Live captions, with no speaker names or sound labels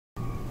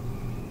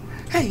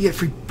Hey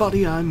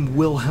everybody, I'm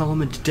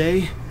Willhelm, and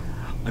today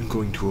I'm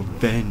going to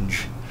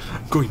avenge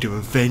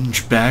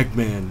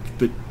Bagman,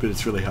 but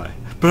it's really high.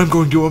 But I'm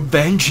going to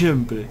avenge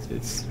him, but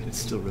it's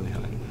still really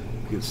high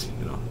because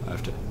I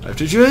have to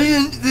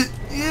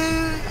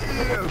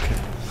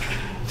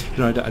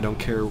okay. I don't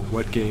care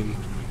what game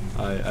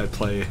I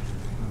play.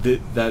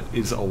 That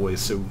is always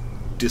so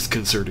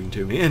disconcerting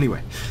to me.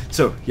 Anyway,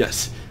 so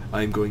yes,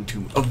 I'm going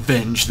to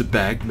avenge the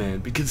Bagman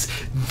because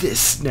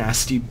this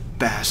nasty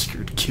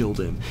bastard killed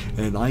him,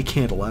 and I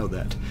can't allow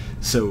that.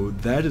 So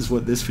that is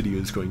what this video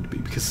is going to be,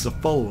 because it's a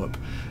follow-up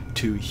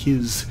to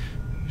his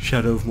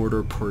Shadow of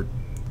Mordor part,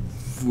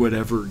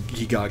 whatever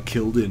he got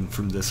killed in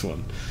from this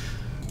one.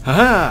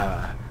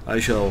 Haha! I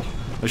shall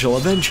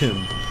avenge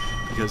him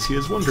because he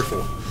is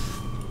wonderful.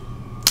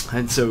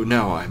 And so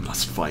now I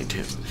must find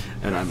him,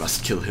 and I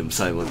must kill him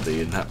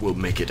silently, and that will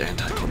make it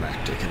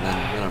anticlimactic, and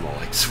then I'm all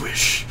like,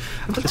 swish. I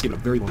haven't played this game in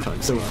a very long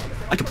time, so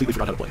I completely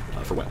forgot how to play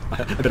for a while.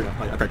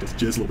 I practiced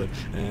just a little bit,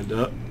 and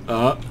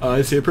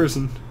I see a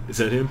person. Is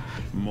that him?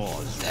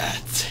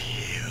 That's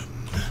him.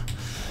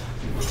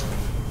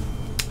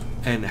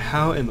 And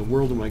how in the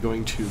world am I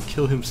going to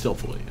kill him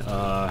stealthily?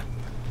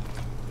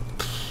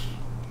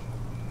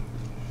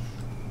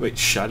 Wait,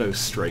 Shadow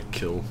Strike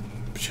kill.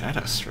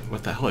 Shadow Strike?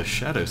 What the hell is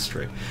Shadow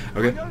Strike?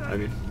 Okay, I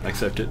mean, I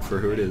accept it for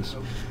who it is.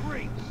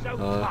 I'm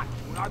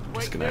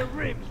just gonna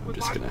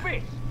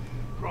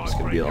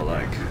be all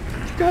like,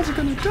 you guys are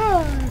gonna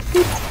die!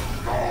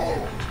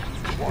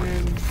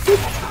 And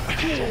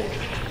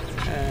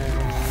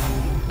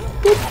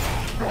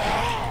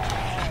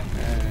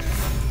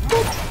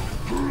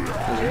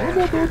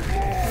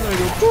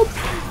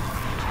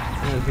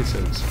and he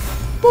says,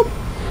 boop!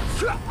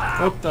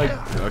 Oh,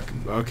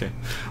 okay.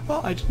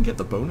 Well, I didn't get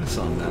the bonus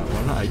on that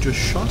one. I just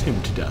shot him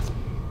to death.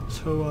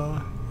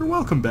 So, you're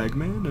welcome,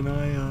 Bagman, and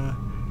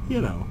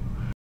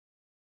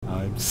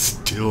I'm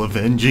still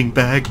avenging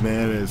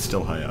Bagman, and it's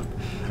still high up.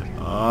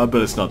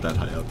 But it's not that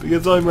high up,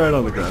 because I'm right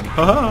on the ground.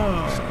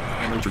 Haha!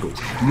 I'm running through goals.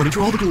 I'm running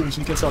through all the goals, and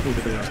you can't stop me.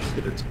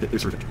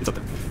 It's horrific. It's up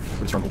there.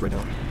 We're in stronghold right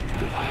now.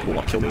 It will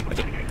not kill me.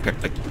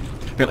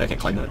 Apparently I can't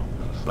climb that.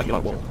 But I can get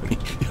on a wall. I mean,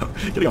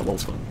 getting on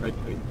walls is fun, right?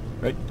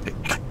 Right? Hey,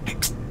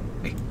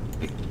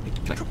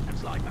 can I?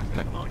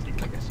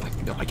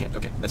 No, I can't.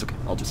 Okay, that's okay.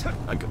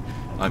 I'm good.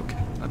 I'm okay.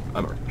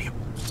 I'm alright.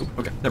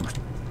 Okay, never mind.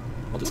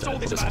 I'll just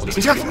okay, Delson.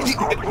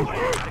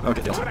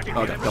 Okay, Delson.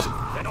 Okay,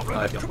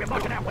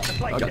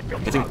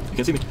 you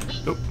can't see me.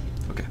 Nope.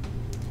 Okay.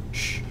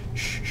 Shh.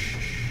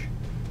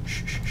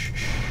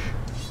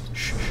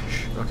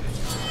 Okay.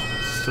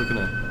 Still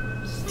gonna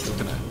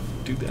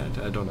do that.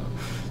 I don't know.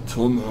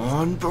 Come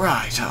on,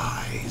 bright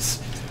eyes.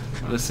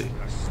 Let's see.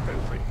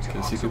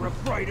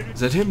 Is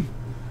that him?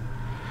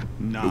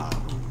 No.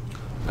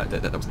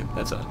 That wasn't him.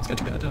 That's it's not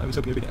too bad. I was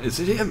hoping it'd be that. Is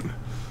it him?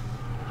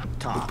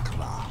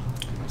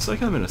 It's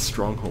like I'm in a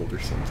stronghold or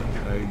something.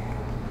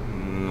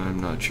 I'm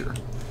not sure.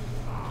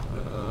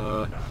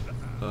 Oh,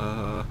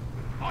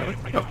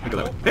 I go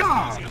that way.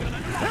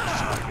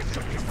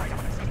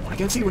 I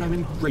can't see when I'm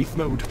in Wraith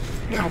mode.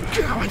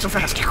 I'm so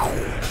fast.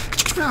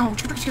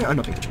 I'm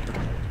not paying attention.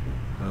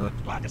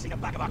 Glad to see you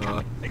back about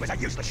town. It was a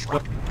useless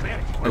shrub.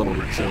 I'm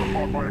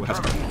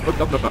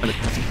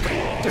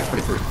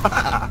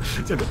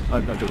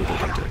totally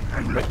commentary.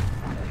 Right?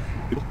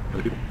 People?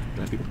 Other people?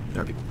 Nice people?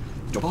 There are people.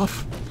 Jump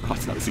off! Oh,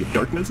 it's not a sea of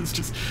darkness, it's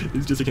just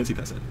I can't see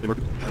past that. Any more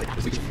people?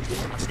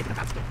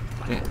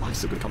 Man, I'm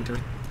so good at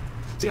commentary.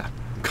 So yeah,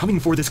 I'm coming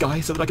for this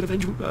guy so that I can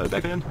avenge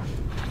Bagman.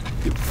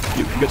 You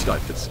get to die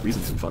because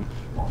reasons and fun.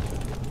 How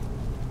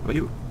about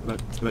you? How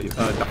about you?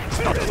 No. I'll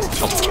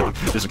just kill him.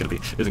 This isn't gonna be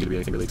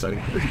anything really exciting.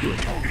 What are you doing?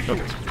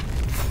 Okay.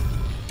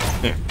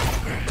 There.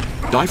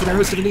 Die from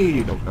arrows to the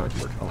knee! No, it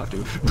didn't work. I'll have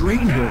to drain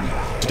him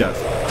to death.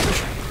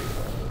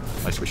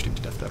 I switched him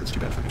to death. That was too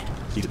bad for him.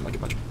 He didn't like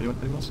it much. Anyone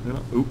else?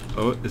 Ooh,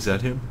 oh, is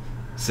that him?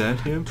 Is that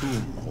him?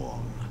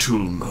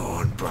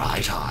 Toolmorn,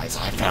 bright eyes,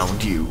 I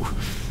found you.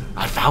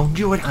 I found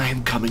you and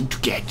I'm coming to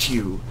get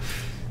you.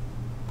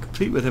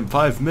 Compete with him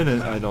 5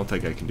 minutes? I don't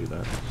think I can do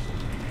that.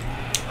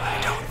 I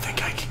don't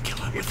think I can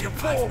kill him within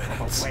 5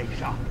 minutes.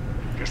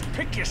 Just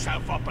pick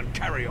yourself up and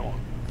carry on.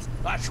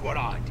 That's what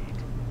I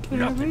did.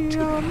 Nothing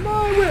to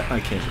my way. I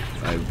can't.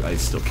 I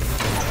still can't do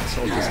that.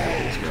 So I'll just kill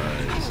these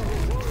guys.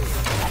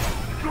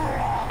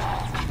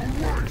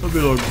 I'll be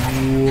like, what's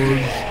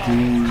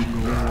going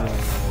on?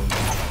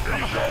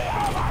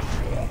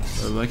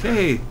 I'm like,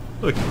 hey,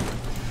 look.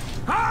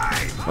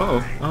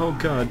 Uh-oh. Oh,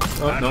 God.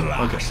 Oh, no.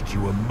 Okay.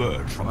 You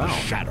emerge from the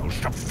shadows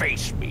to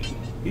face me.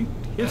 He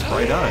has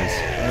bright eyes.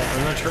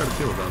 I'm not sure how to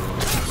feel about it.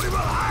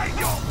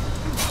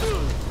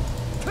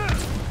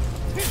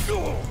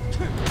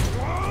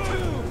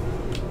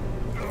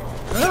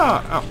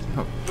 Ah! Oh.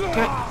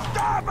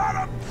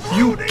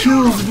 You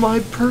killed my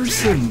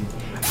person!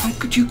 How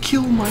could you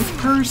kill my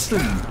person?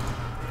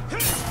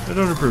 I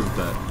don't approve of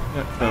that.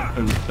 Yeah,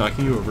 I'm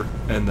knocking you over,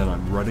 and then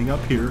I'm running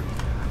up here,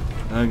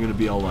 and I'm gonna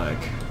be all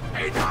like,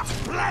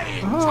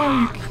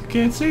 oh, you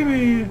can't see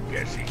me!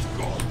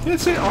 Can't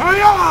see. Oh,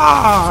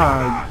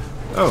 yeah!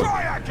 Oh,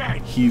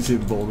 he's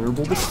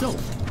invulnerable to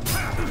stealth.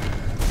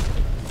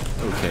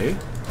 Okay.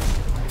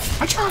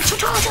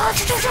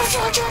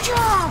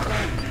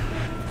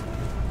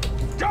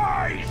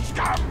 Die,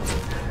 scum!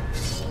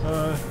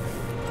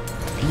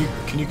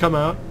 Can you come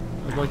out?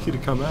 I'd like you to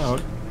come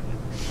out.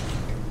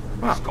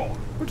 Wow,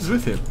 what is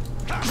with him?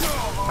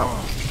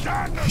 Oh.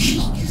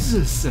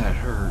 Jesus, that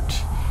hurt.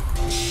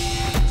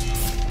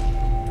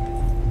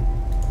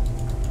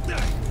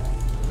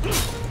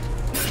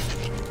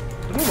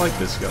 I don't like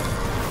this guy.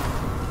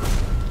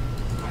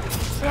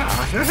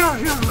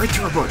 Yeah, right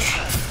through a bush.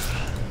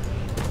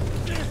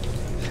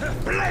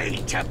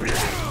 Blade to blade!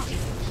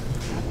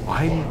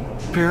 I'm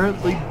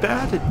apparently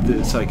bad at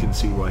this. I can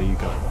see why you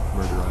got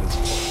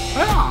murderized.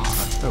 Ah!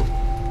 Oh.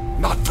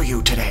 Not for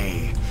you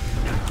today.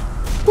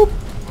 Boop.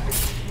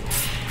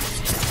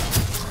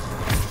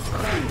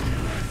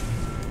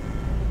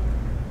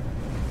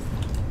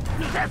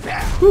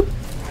 Boop.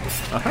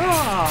 Aha!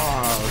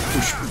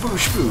 Boosh,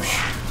 boosh, boosh.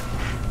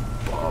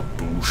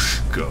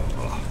 Babushka.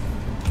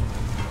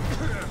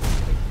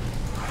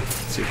 Let's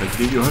see if I can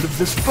get you out of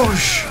this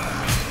bush.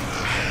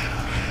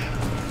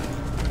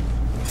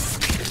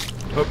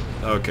 Oh,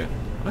 okay.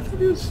 I thought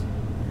he was...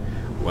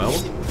 Well,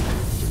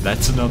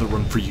 that's another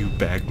one for you,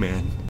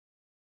 Bagman.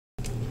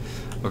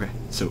 Okay,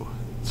 so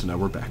now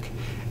we're back.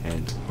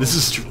 And this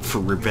is for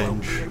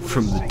revenge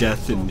from the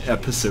death in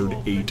episode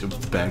 8 of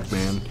the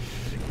Bagman.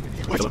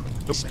 Nope.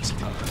 Good.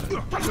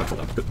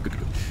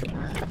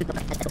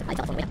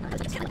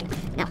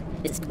 Now,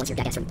 this is once your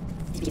Egads from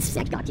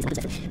Snag God, he's not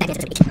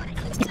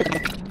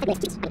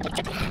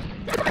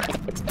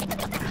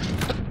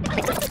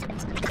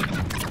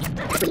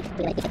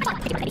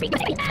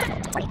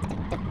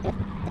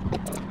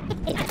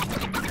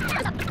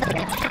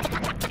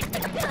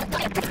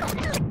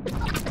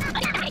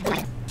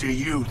Do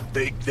you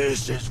think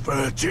this is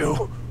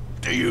virtue?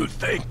 Do you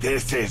think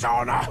this is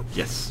honor?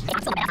 Yes.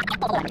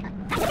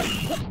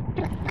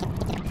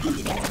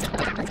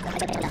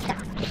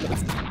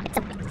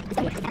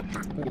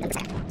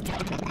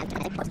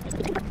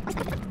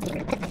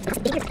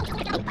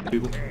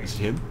 Is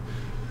it him?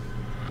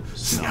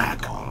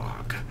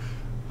 Snagog.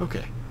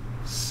 Okay.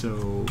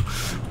 So,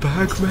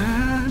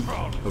 Bagman.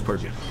 Oh,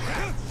 pardon me.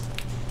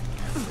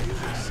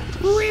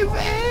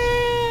 Revenge.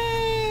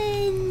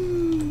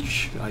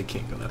 I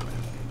can't go that way.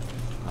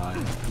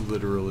 I'm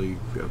literally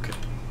okay.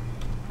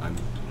 I'm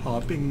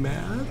hopping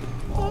mad.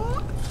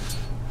 What?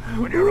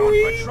 When you're on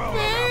patrol around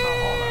the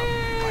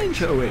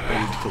hollow. Oh wait, I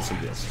need to kill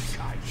somebody else.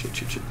 Shit.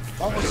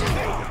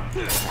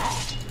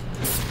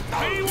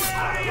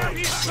 Beware of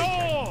his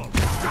sword!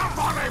 Jump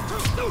on him!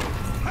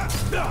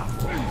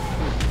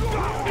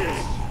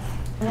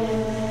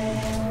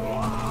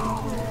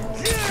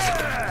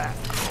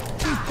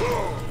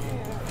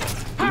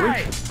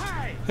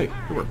 Hey, it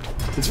worked.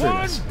 It's very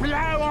One nice.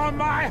 blow on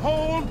my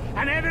horn,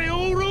 and every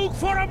Uruk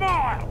for a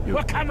mile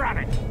will come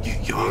running.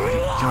 You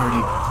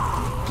already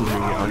blew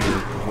on your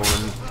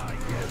horn.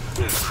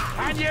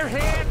 And you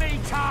hear me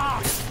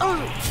talk?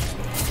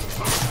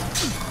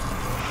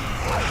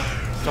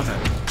 Stop that.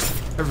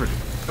 Everybody.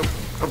 Go.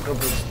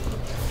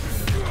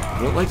 I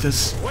don't like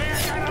this. We're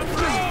gonna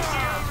blow you,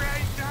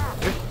 Ranger!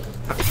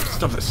 Okay.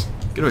 Stop this.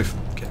 Get away from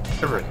me.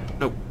 Everybody.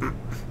 No.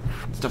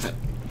 Stop that.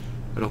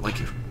 I don't like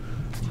you.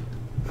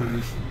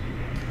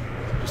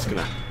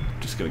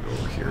 Just gonna go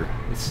over here.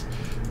 It's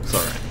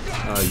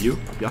alright. You?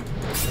 Yeah.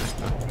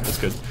 That's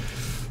good.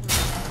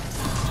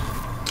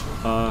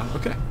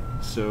 Okay.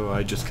 So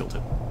I just killed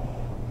him.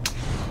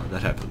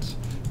 That happens.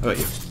 How about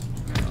you?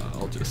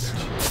 I'll just...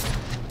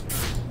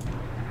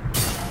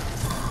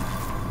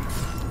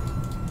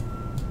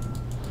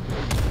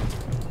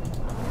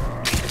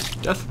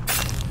 Death?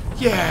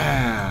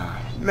 Yeah!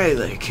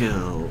 Melee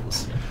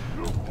kills!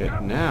 Okay,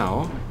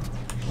 now...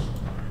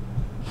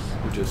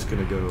 We're just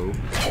gonna go...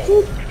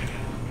 Whoop!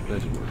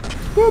 That didn't work.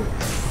 Whoop!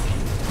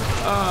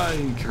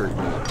 He hurt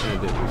me,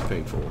 and it was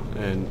painful.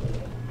 And...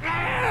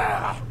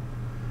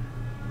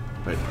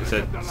 Wait, is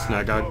that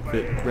Snagog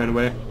that ran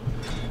away?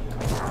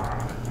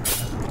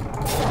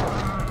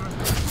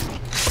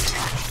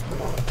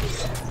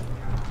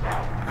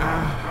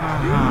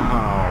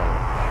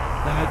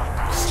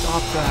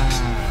 Stop that!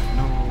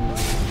 No!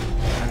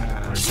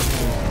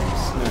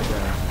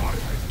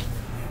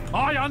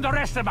 I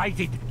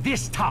underestimated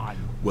this time.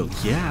 Well,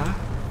 yeah,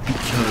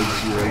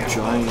 because you're a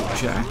giant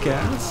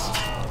jackass.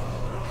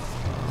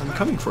 I'm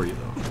coming for you,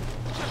 though.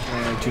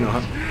 Do you know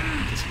how?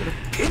 Just gonna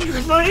pin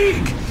your leg!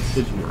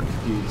 It didn't work.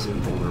 He's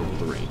invulnerable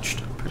to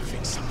ranged.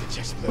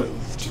 What?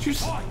 Did you?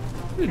 I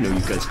didn't know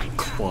you guys could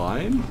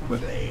climb.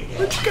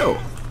 Where'd you go?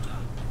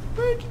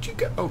 Where did you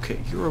go? Okay,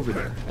 you're over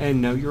there,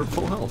 and now you're at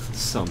full health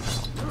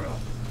somehow.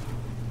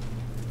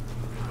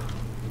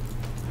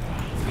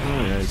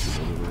 Oh yeah, it's just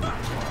over there.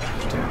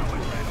 Damn.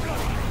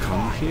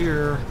 Come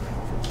here.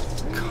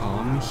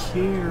 Come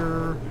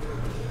here.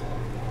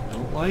 I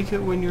don't like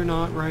it when you're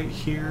not right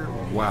here.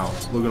 Wow,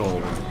 look at all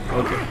of them.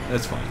 Okay,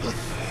 that's fine.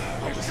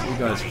 You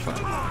guys are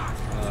fine.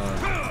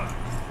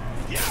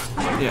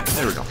 Yeah,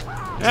 there we go.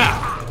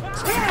 Yeah!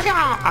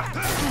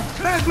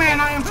 Bagman,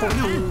 I am for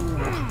you!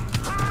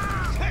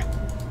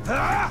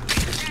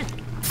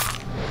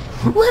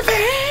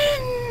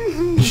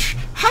 Revenge!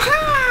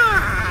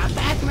 Ha-ha!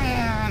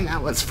 Bagman,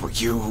 that was for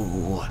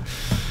you.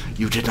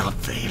 You did not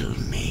fail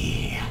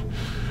me.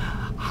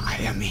 I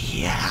am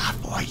here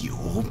for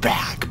you,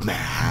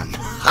 Bagman.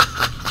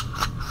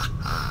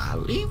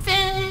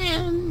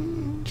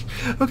 Revenge!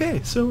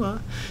 Okay, so,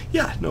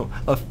 yeah, no,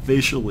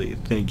 officially,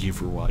 thank you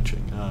for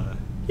watching.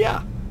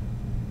 Yeah.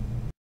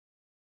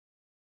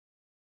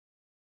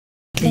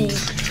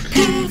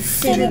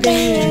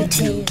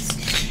 Possibilities,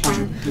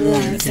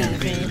 uploads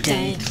every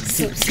day.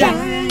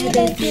 Subscribe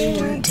if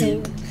you want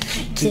to.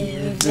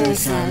 Give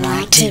us a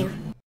like too.